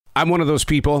I'm one of those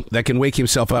people that can wake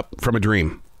himself up from a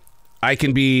dream. I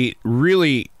can be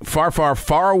really far, far,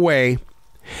 far away,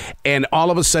 and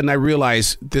all of a sudden I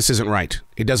realize this isn't right.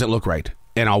 It doesn't look right,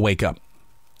 and I'll wake up.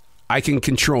 I can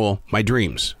control my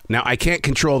dreams. Now, I can't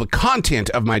control the content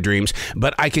of my dreams,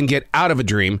 but I can get out of a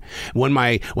dream when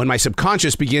my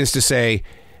subconscious begins to say,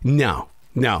 no,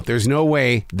 there's no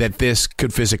way that this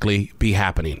could physically be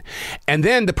happening. And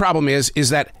then the problem is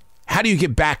that how do you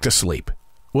get back to sleep?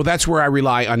 Well, that's where I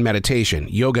rely on meditation.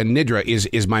 Yoga Nidra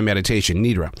is my meditation,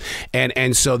 Nidra.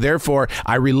 And so therefore,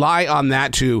 I rely on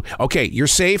that to, okay, you're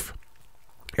safe.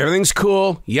 Everything's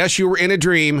cool. Yes, you were in a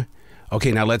dream.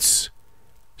 Okay, now let's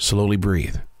slowly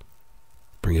breathe.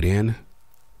 Bring it in.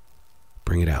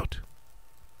 Bring it out.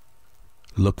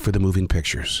 Look for the moving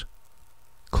pictures.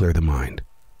 Clear the mind.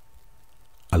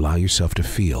 Allow yourself to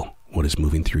feel what is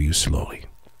moving through you slowly.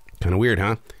 Kind of weird,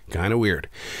 huh? Kind of weird.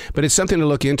 But it's something to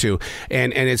look into,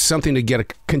 and it's something to get a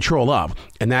control of.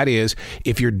 And that is,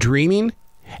 if you're dreaming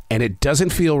and it doesn't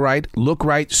feel right, look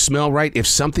right, smell right, if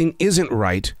something isn't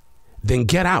right, then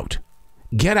get out.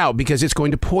 Get out, because it's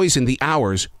going to poison the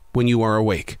hours when you are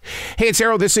awake. Hey, it's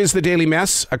Arrow. This is The Daily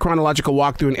Mess, a chronological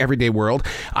walk through an everyday world.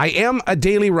 I am a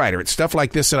daily writer. It's stuff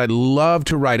like this that I love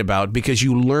to write about, because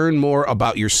you learn more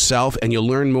about yourself and you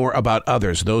learn more about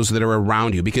others, those that are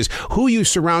around you, because who you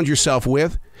surround yourself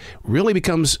with really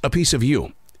becomes a piece of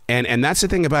you. And that's the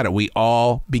thing about it. We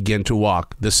all begin to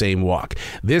walk the same walk.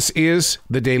 This is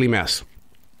The Daily Mess.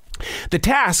 The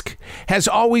task has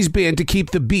always been to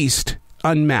keep the beast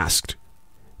unmasked.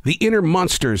 The inner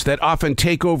monsters that often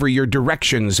take over your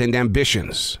directions and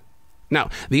ambitions.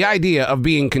 Now, the idea of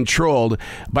being controlled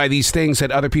by these things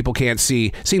that other people can't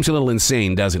see seems a little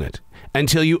insane, doesn't it?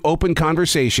 Until you open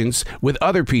conversations with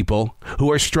other people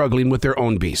who are struggling with their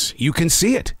own beasts. You can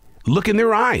see it. Look in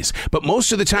their eyes. But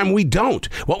most of the time we don't.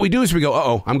 What we do is we go,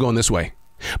 uh-oh, I'm going this way.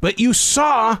 But you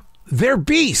saw their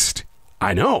beast.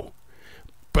 I know.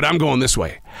 But I'm going this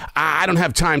way. I don't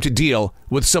have time to deal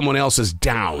with someone else's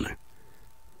down.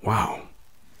 Wow.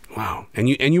 And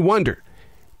you wonder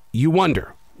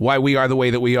why we are the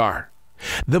way that we are.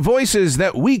 The voices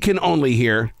that we can only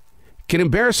hear can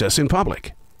embarrass us in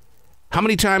public. How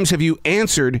many times have you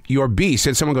answered your beast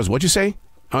and someone goes, what'd you say?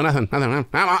 Oh, nothing.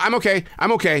 I'm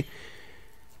okay.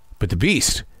 But the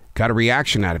beast got a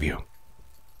reaction out of you.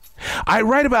 I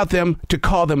write about them to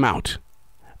call them out.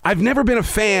 I've never been a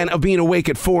fan of being awake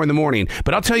at 4 a.m,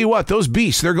 but I'll tell you what, those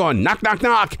beasts, they're going knock, knock,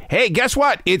 knock. Hey, guess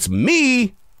what? It's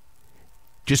me.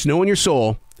 Just know in your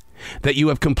soul that you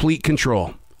have complete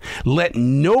control. Let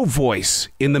no voice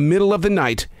in the middle of the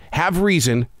night have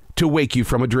reason to wake you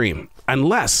from a dream,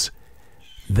 unless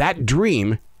that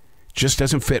dream just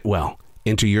doesn't fit well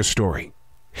into your story.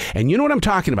 And you know what I'm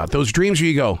talking about? Those dreams where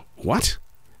you go, what?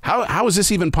 How is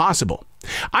this even possible?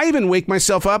 I even wake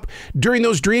myself up during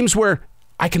those dreams where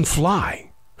I can fly.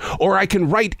 Or I can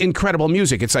write incredible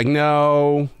music. It's like,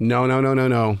 no.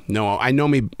 I know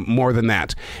me more than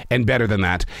that and better than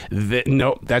that.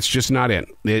 No, that's just not it.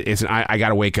 I got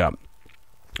to wake up.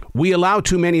 We allow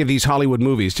too many of these Hollywood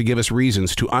movies to give us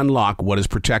reasons to unlock what is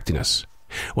protecting us.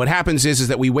 What happens is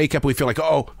that we wake up, we feel like,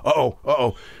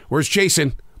 uh-oh. Where's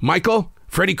Jason? Michael?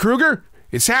 Freddy Krueger?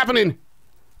 It's happening.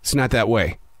 It's not that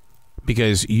way,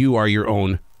 because you are your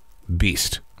own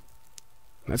beast.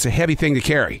 That's a heavy thing to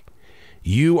carry.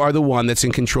 You are the one that's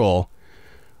in control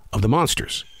of the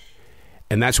monsters.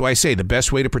 And that's why I say the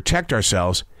best way to protect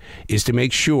ourselves is to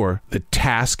make sure the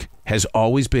task has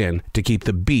always been to keep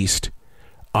the beast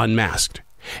unmasked.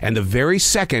 And the very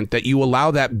second that you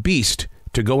allow that beast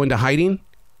to go into hiding,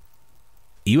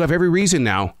 you have every reason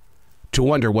now to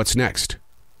wonder what's next.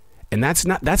 And that's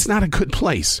not a good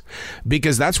place,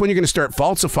 because that's when you're going to start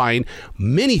falsifying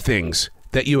many things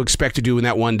that you expect to do in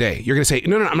that one day. You're going to say,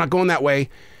 no, I'm not going that way,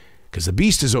 because the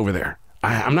beast is over there.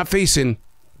 I'm not facing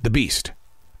the beast.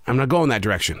 I'm not going that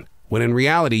direction. When in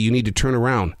reality, you need to turn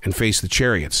around and face the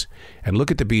chariots and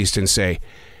look at the beast and say,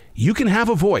 you can have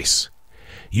a voice.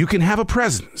 You can have a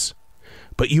presence,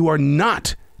 but you are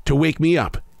not to wake me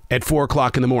up at 4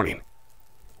 o'clock in the morning.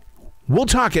 We'll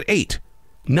talk at 8,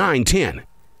 9, 10.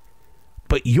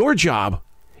 But your job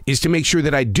is to make sure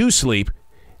that I do sleep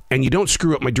and you don't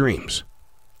screw up my dreams.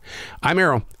 I'm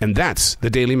Errol, and that's The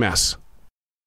Daily Mess.